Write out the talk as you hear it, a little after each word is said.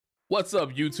What's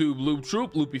up, YouTube? Loop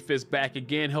Troop, Loopy Fist back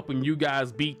again, helping you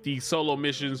guys beat these solo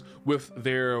missions with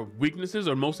their weaknesses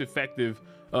or most effective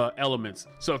elements.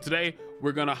 So today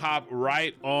we're gonna hop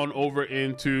right on over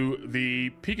into the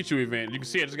Pikachu event. You can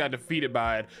see I just got defeated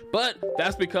by it, but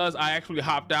that's because I actually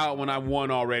hopped out when I won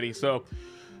already. So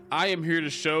I am here to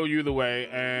show you the way,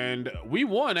 and we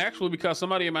won actually because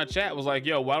somebody in my chat was like,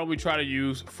 yo, why don't we try to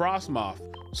use Frostmoth?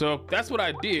 So that's what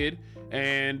I did,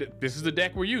 and this is the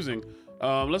deck we're using.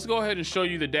 Let's go ahead and show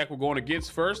you the deck we're going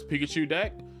against first. Pikachu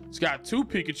deck. It's got two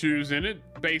Pikachus in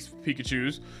it, base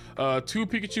Pikachus, two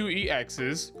Pikachu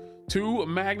EXs, two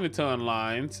Magneton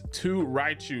lines, two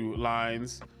Raichu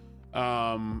lines,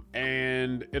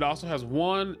 and it also has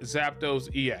one Zapdos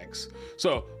EX.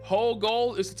 So whole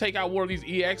goal is to take out one of these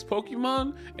EX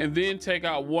Pokemon and then take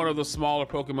out one of the smaller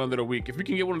Pokemon that are weak. If we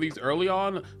can get one of these early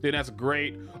on, then that's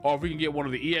great. Or if we can get one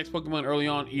of the EX Pokemon early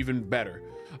on, even better.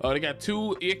 They got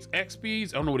two X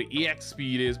speeds. I don't know what an EX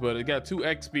speed is, but it got two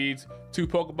X speeds, two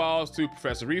Pokeballs, two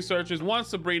Professor Researchers, one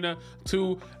Sabrina,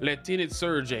 two Lieutenant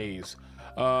Surges.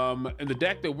 And the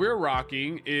deck that we're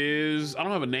rocking is, I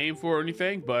don't have a name for it or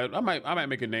anything, but I might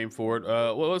make a name for it.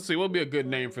 Well, let's see, what'll be a good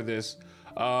name for this?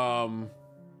 Snow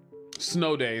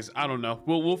Days. I don't know.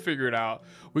 We'll figure it out.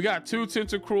 We got two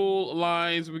Tentacruel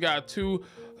lines. We got two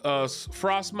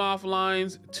Frostmoth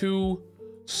lines, two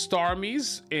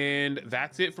Starmies, and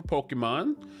that's it for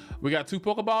Pokemon. We got two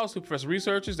Pokeballs, two Professor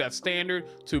Researchers, that's standard,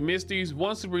 two Misties,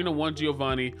 one Sabrina, one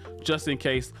Giovanni, just in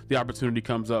case the opportunity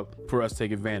comes up for us to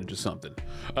take advantage of something.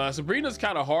 Sabrina's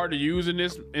kind of hard to use in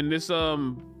this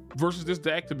versus this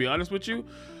deck, to be honest with you.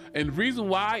 And the reason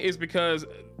why is because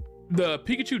the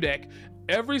Pikachu deck,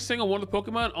 every single one of the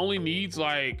Pokemon only needs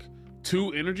like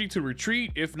 2 energy to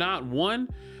retreat, if not 1.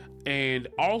 And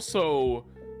also,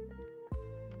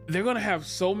 they're gonna have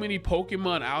so many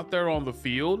Pokemon out there on the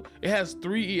field. It has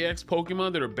 3 EX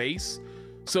Pokemon that are base.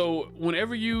 So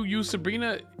whenever you use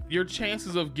Sabrina, your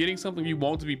chances of getting something you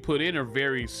want to be put in are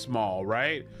very small,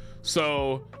 right?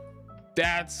 So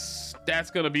that's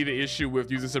gonna be the issue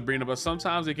with using Sabrina, but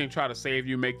sometimes it can try to save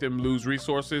you, make them lose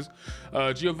resources.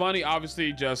 Giovanni,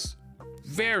 obviously, just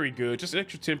very good, just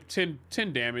extra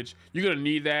 10 damage. You're gonna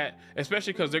need that,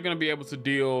 especially because they're gonna be able to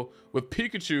deal with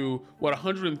Pikachu, what,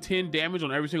 110 damage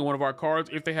on every single one of our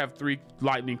cards if they have 3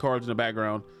 lightning cards in the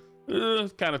background.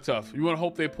 It's kind of tough. You want to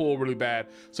hope they pull really bad.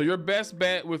 So your best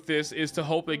bet with this is to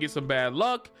hope they get some bad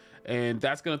luck, and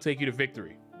that's gonna take you to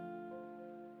victory.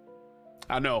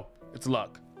 I know it's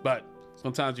luck, but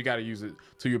sometimes you got to use it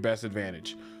to your best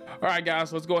advantage. All right,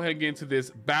 guys, let's go ahead and get into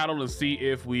this battle and see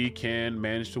if we can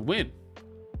manage to win.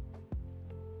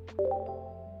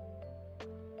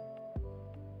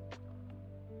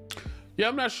 Yeah,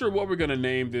 I'm not sure what we're gonna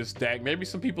name this deck. Maybe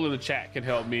some people in the chat can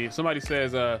help me. Somebody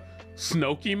says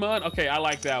Snokymon. Okay, I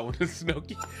like that one.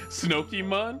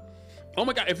 Snokymon. Oh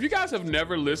my god, if you guys have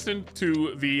never listened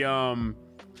to the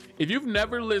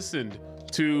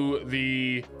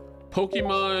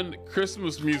Pokemon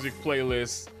Christmas music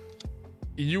playlist,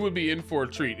 you would be in for a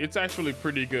treat. It's actually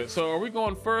pretty good. So are we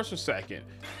going first or second?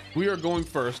 We are going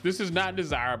first. This is not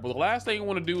desirable. The last thing you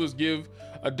want to do is give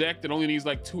a deck that only needs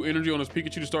like 2 energy on his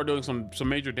Pikachu to start doing some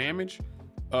major damage.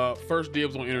 First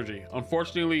dibs on energy.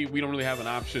 Unfortunately, we don't really have an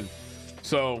option.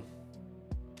 So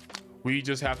we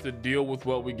just have to deal with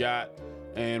what we got.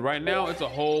 And right now it's a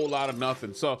whole lot of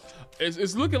nothing. So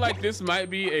it's looking like this might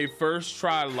be a first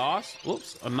try loss.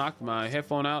 Whoops, I knocked my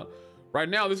headphone out. Right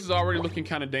now, this is already looking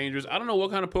kind of dangerous. I don't know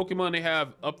what kind of Pokemon they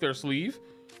have up their sleeve.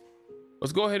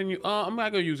 Let's go ahead and I'm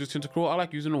not gonna use this Tentacruel. I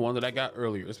like using the one that I got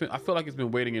earlier. I feel like it's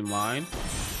been waiting in line.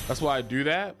 That's why I do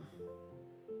that.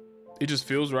 It just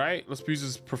feels right. Let's use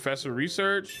this Professor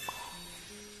Research.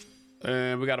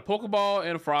 And we got a Pokeball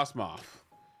and a Frostmoth.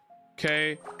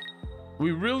 Okay.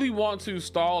 We really want to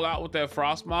stall out with that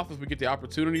Frostmoth if we get the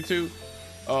opportunity to.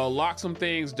 Lock some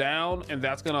things down, and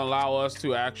that's gonna allow us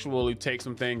to actually take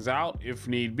some things out if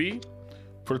need be.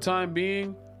 For the time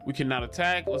being, we cannot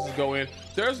attack. Let's just go in.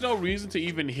 There's no reason to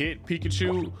even hit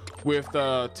Pikachu with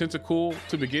Tentacool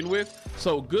to begin with.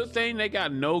 So good thing they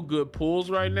got no good pulls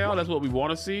right now. That's what we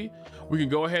want to see. We can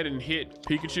go ahead and hit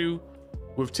Pikachu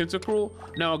with Tentacruel.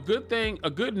 Now, a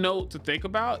good note to think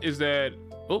about is that,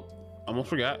 oh, almost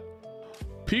forgot.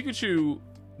 Pikachu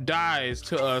dies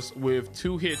to us with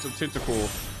 2 hits of Tentacruel,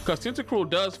 because Tentacruel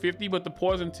does 50, but the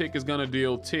poison tick is gonna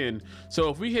deal 10. So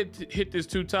if we hit this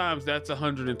 2 times, that's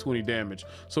 120 damage.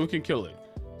 So we can kill it.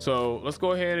 So let's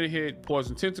go ahead and hit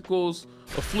Poison Tentacles,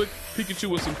 afflict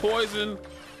Pikachu with some poison.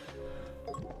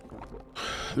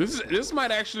 This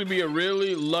might actually be a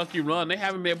really lucky run. They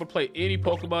haven't been able to play any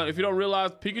Pokemon. If you don't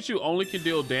realize, Pikachu only can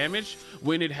deal damage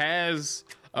when it has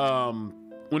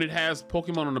when it has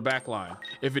Pokemon on the back line.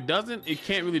 If it doesn't, it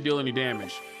can't really deal any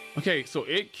damage. Okay, so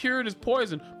it cured his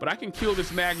poison, but I can kill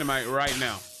this Magnemite right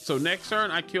now. So next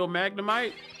turn, I kill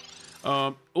Magnemite.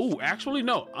 Oh, actually,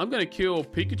 no. I'm gonna kill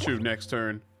Pikachu next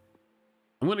turn.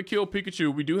 I'm gonna kill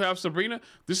Pikachu. We do have Sabrina.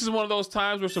 This is one of those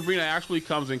times where Sabrina actually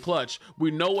comes in clutch. We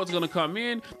know what's gonna come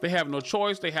in. They have no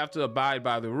choice. They have to abide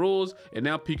by the rules. And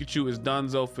now Pikachu is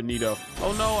donezo finito.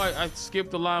 Oh no, I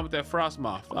skipped the line with that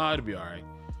Frostmoth. Ah, it'll be all right.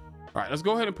 All right, let's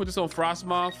go ahead and put this on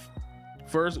Frostmoth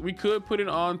first. We could put it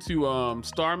on to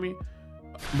Starmie,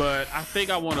 but I think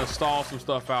I wanna stall some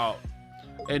stuff out.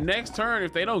 And next turn,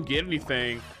 if they don't get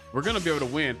anything, we're gonna be able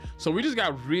to win. So we just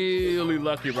got really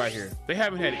lucky right here. They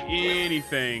haven't had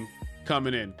anything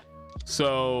coming in.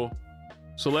 So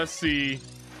let's see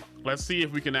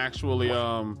if we can actually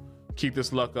keep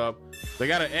this luck up. They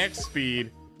got an X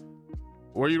speed.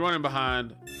 Where are you running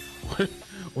behind?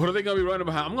 What are they gonna be running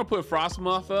behind? I'm gonna put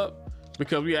Frostmoth up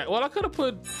because I could have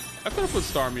put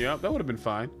Starmie up. That would have been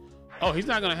fine. Oh, he's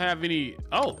not gonna have any.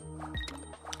 Oh,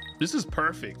 this is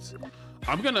perfect.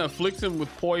 I'm gonna afflict him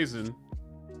with poison.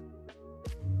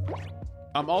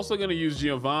 I'm also gonna use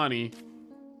Giovanni.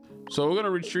 So we're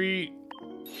gonna retreat.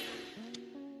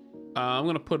 I'm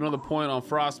gonna put another point on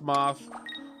Frostmoth.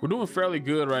 We're doing fairly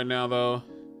good right now though.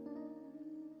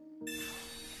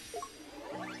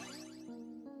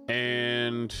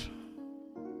 And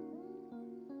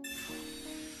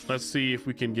let's see if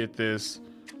we can get this.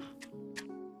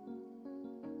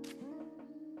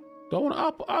 I'll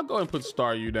go ahead and put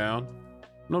Staryu down.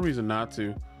 No reason not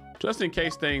to. Just in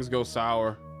case things go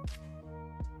sour.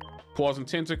 Poison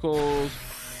Tentacles.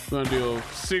 We're gonna deal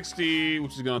 60,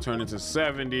 which is gonna turn into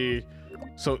 70.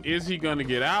 So is he gonna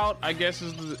get out? I guess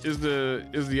is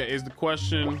the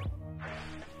question.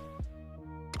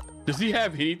 Does he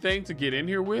have anything to get in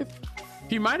here with?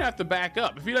 He might have to back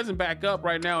up. If he doesn't back up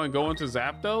right now and go into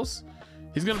Zapdos,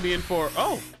 he's gonna be in for.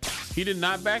 Oh, he did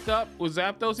not back up with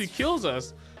Zapdos. He kills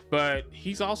us, but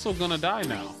he's also gonna die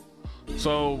now.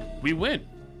 So we win.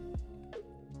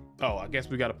 Oh, I guess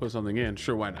we got to put something in.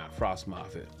 Sure, why not?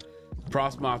 Frostmoth it.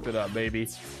 Frostmoth it up, baby.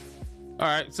 All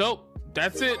right, so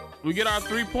that's it. We get our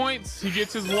 3 points. He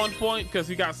gets his 1 point because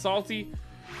he got salty,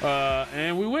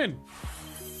 and we win.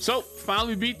 So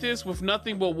finally beat this with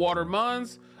nothing but water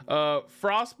Mons.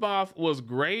 Frostmoth was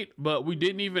great, but we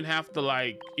didn't even have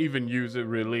to even use it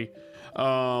really.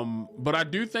 But I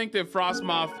do think that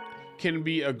Frostmoth can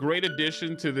be a great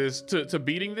addition to this, to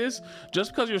beating this,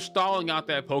 just because you're stalling out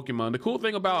that Pokemon. The cool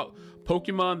thing about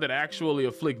Pokemon that actually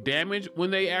inflict damage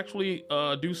when they actually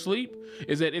do sleep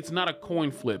is that it's not a coin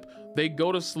flip. They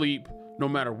go to sleep no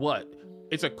matter what.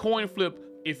 It's a coin flip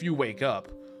if you wake up,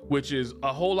 which is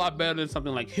a whole lot better than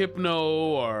something like Hypno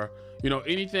or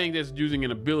anything that's using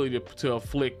an ability to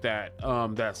afflict that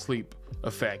that sleep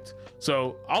effect.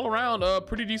 So all around, a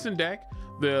pretty decent deck.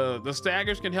 The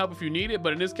staggers can help if you need it,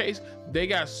 but in this case, they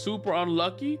got super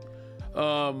unlucky.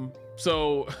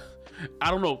 So I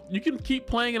don't know. You can keep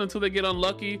playing it until they get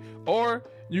unlucky, or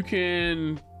you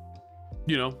can,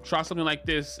 try something like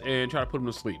this and try to put them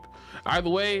to sleep. Either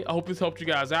way, I hope this helped you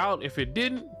guys out. If it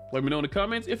didn't, let me know in the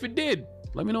comments. If it did,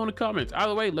 let me know in the comments.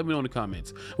 Either way, let me know in the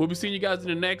comments. We'll be seeing you guys in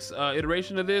the next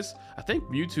iteration of this. I think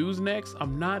Mewtwo's next.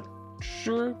 I'm not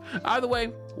sure. Either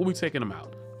way, we'll be taking them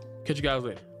out. Catch you guys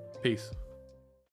later. Peace.